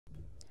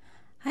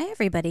Hi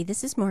everybody,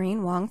 this is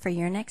Maureen Wong for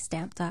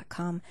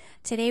YNS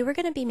Today we're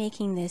going to be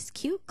making this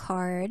cute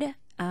card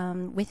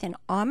with an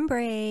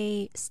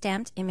ombre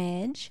stamped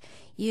image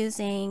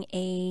using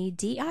a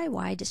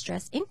DIY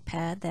Distress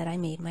Inkpad that I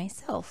made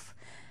myself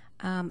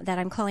that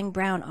I'm calling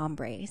brown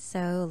ombre.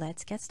 So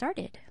let's get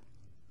started.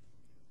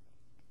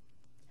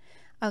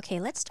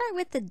 Okay, let's start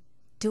with the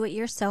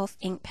do-it-yourself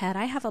ink pad.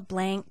 I have a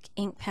blank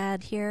ink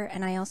pad here,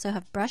 and I also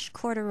have brushed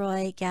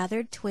corduroy,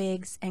 gathered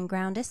twigs, and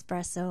ground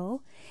espresso.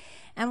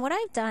 And what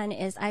I've done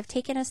is I've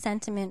taken a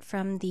sentiment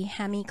from the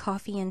Hammie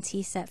coffee and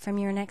tea set from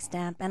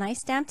YNS and I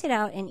stamped it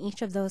out in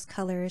each of those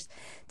colors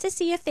to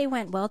see if they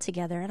went well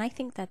together, and I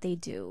think that they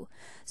do.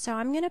 So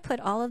I'm going to put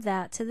all of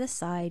that to the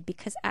side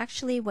because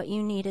actually what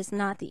you need is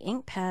not the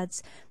ink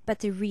pads but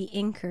the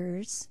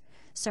re-inkers.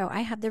 So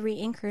I have the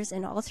re-inkers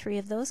in all three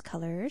of those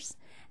colors,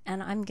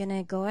 and I'm going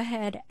to go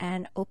ahead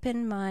and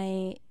open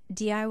my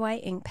DIY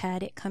ink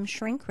pad. It comes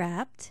shrink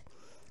wrapped,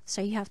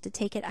 so you have to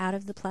take it out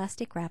of the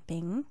plastic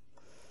wrapping.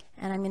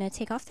 And I'm going to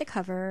take off the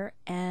cover,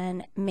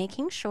 and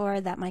making sure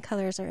that my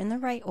colors are in the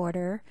right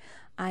order,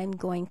 I'm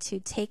going to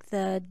take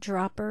the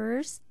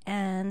droppers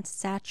and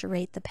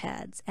saturate the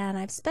pads. And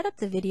I've sped up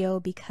the video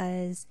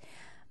because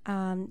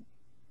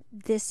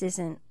this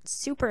isn't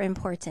super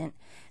important.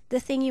 The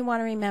thing you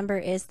want to remember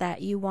is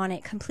that you want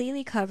it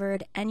completely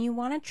covered, and you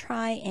want to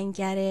try and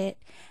get it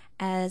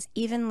as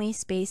evenly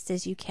spaced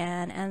as you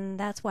can. And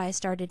that's why I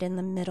started in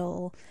the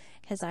middle,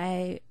 because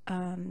I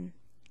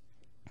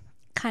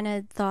kind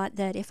of thought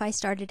that if I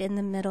started in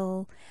the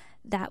middle,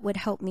 that would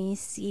help me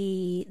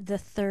see the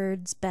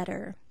thirds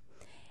better.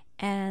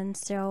 And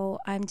so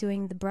I'm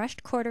doing the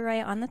brushed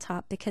corduroy on the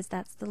top because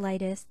that's the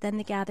lightest, then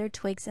the gathered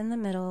twigs in the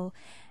middle,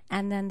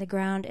 and then the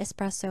ground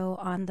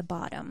espresso on the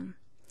bottom.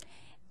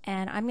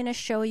 And I'm going to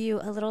show you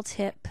a little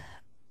tip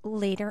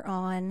later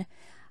on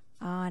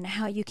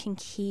how you can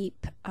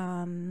keep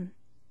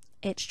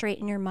it straight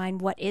in your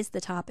mind, what is the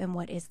top and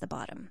what is the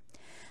bottom.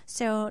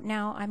 So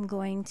now I'm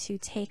going to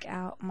take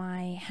out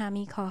my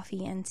Hammie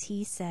coffee and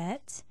tea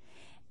set,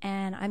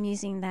 and I'm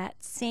using that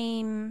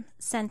same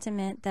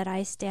sentiment that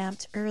I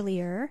stamped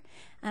earlier,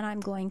 and I'm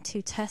going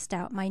to test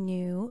out my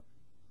new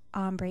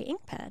ombre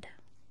ink pad.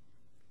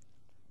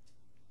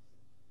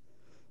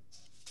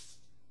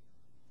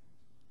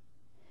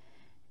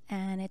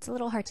 And it's a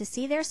little hard to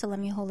see there, so let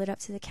me hold it up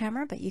to the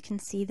camera, but you can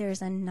see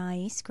there's a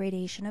nice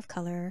gradation of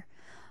color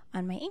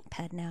on my ink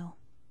pad now.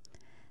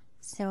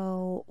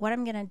 So what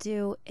I'm going to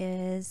do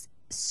is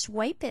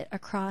swipe it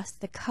across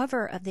the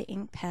cover of the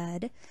ink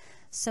pad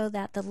so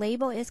that the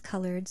label is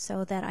colored,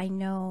 so that I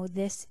know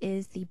this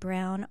is the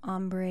brown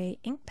ombre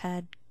ink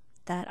pad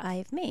that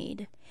I've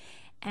made.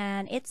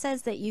 And it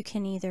says that you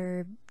can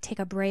either take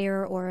a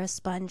brayer or a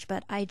sponge,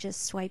 but I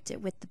just swiped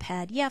it with the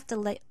pad. You have to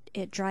let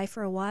it dry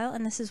for a while,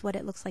 and this is what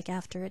it looks like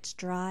after it's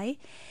dry.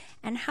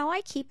 And how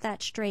I keep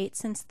that straight,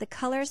 since the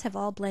colors have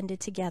all blended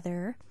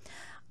together,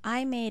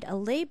 I made a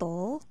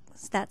label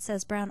that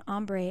says brown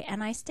ombre,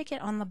 and I stick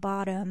it on the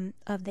bottom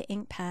of the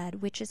ink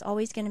pad, which is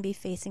always going to be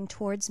facing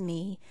towards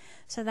me.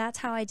 So that's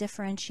how I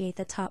differentiate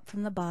the top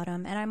from the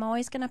bottom, and I'm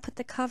always going to put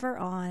the cover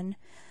on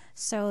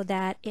so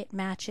that it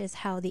matches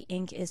how the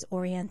ink is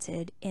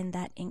oriented in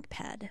that ink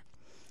pad.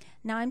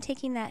 Now I'm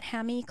taking that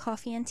Hammie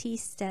coffee and tea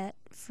set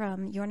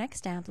from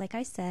YNS, like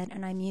I said,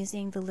 and I'm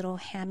using the little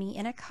Hammie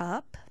in a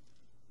cup.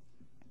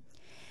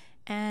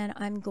 And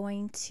I'm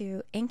going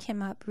to ink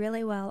him up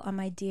really well on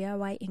my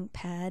DIY ink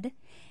pad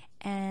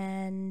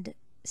and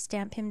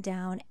stamp him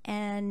down.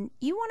 And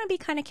you want to be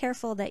kind of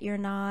careful that you're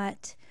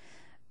not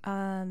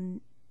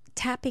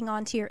tapping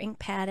onto your ink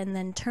pad and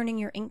then turning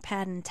your ink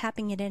pad and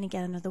tapping it in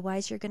again,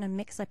 otherwise you're going to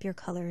mix up your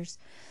colors.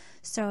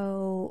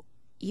 So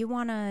you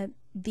want to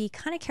be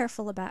kind of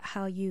careful about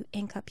how you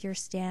ink up your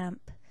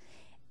stamp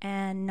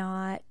and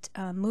not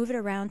move it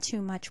around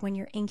too much when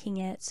you're inking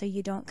it, so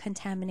you don't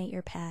contaminate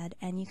your pad.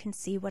 And you can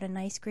see what a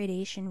nice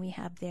gradation we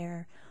have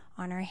there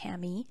on our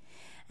Hammie.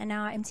 And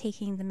now I'm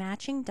taking the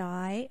matching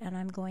die and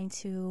I'm going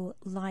to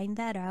line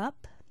that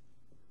up,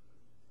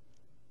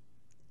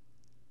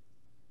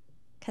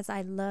 because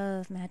I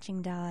love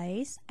matching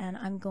dies, and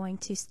I'm going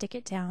to stick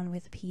it down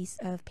with a piece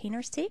of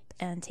painter's tape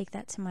and take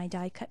that to my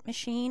die cut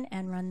machine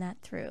and run that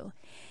through.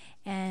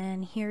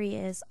 And here he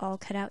is all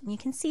cut out, and you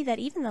can see that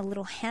even the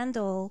little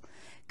handle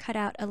cut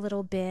out a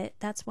little bit.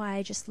 That's why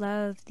I just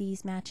love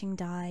these matching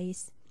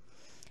dies.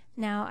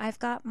 Now I've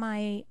got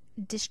my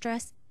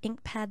Distress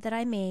ink pad that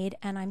I made,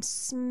 and I'm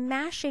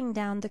smashing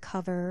down the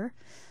cover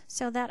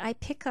so that I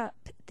pick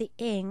up the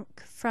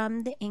ink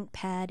from the ink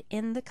pad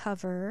in the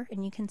cover,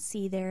 and you can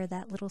see there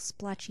that little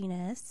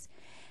splotchiness.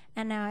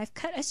 And now I've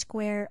cut a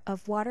square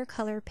of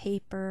watercolor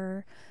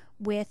paper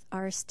with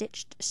our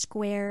stitched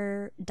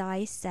square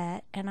die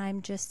set, and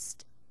I'm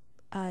just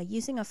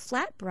using a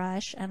flat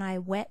brush, and I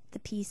wet the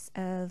piece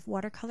of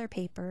watercolor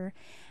paper,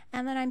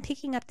 and then I'm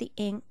picking up the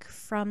ink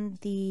from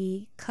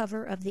the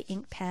cover of the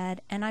ink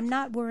pad, and I'm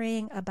not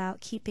worrying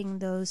about keeping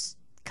those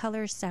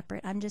colors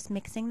separate. I'm just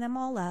mixing them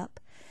all up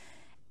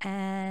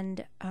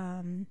and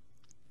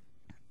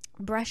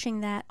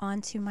brushing that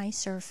onto my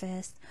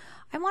surface.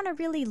 I want a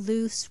really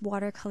loose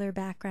watercolor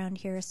background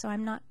here, so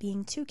I'm not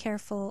being too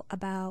careful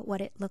about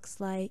what it looks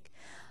like.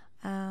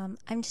 I'm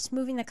just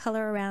moving the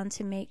color around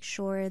to make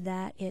sure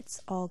that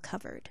it's all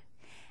covered.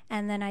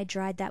 And then I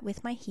dried that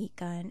with my heat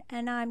gun,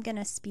 and now I'm going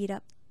to speed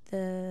up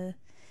the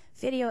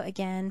video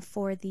again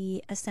for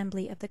the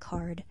assembly of the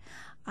card.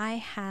 I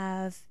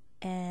have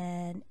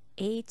an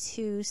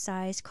A2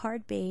 size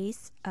card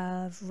base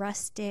of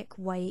rustic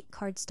white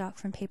cardstock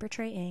from Paper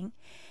Tray Ink,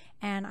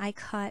 and I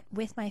cut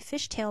with my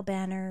fishtail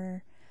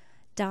banner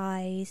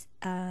dies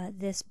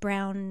this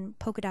brown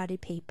polka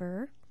dotted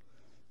paper,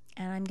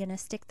 and I'm going to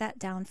stick that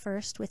down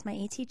first with my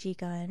ATG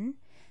gun.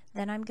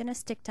 Then I'm going to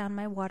stick down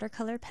my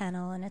watercolor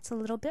panel, and it's a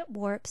little bit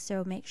warped,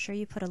 so make sure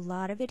you put a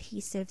lot of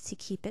adhesive to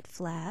keep it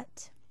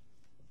flat.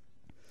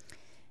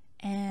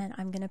 And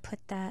I'm going to put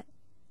that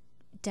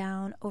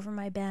down over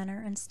my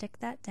banner and stick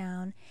that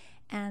down.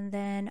 And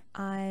then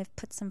I've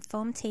put some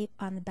foam tape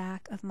on the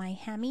back of my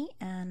Hammie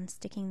and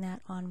sticking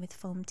that on with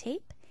foam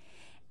tape.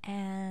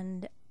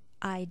 And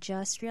I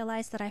just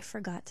realized that I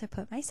forgot to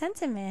put my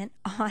sentiment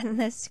on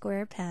the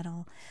square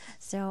panel.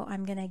 So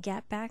I'm going to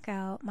get back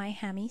out my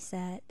Hammie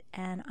set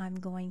and I'm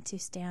going to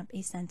stamp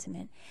a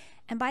sentiment.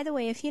 And by the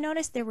way, if you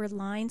notice there were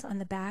lines on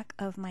the back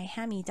of my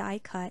Hammie die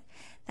cut,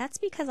 that's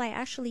because I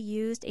actually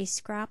used a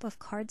scrap of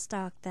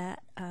cardstock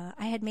that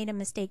I had made a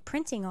mistake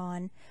printing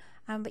on.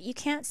 But you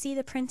can't see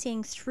the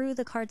printing through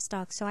the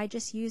cardstock, so I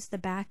just used the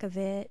back of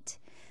it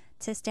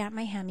to stamp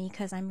my Hammie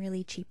because I'm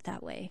really cheap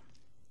that way.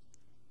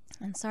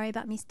 And sorry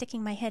about me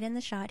sticking my head in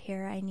the shot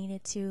here. I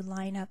needed to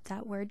line up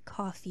that word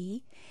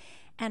coffee.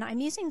 And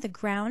I'm using the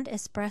ground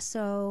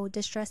espresso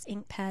Distress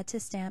Inkpad to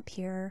stamp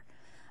here.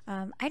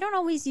 I don't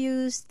always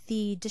use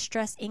the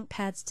Distress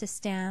Inkpads to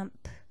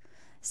stamp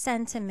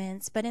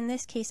sentiments, but in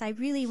this case I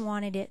really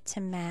wanted it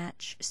to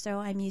match, so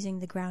I'm using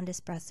the ground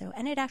espresso,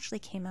 and it actually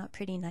came out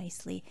pretty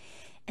nicely.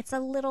 It's a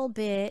little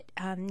bit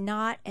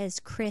not as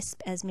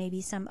crisp as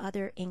maybe some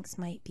other inks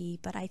might be,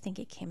 but I think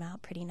it came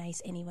out pretty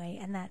nice anyway,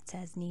 and that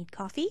says need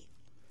coffee.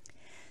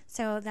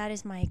 So that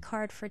is my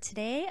card for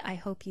today. I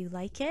hope you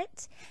like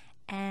it,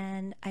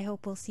 and I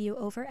hope we'll see you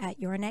over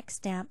at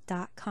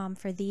yournextstamp.com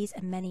for these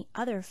and many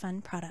other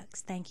fun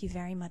products. Thank you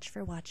very much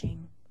for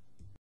watching.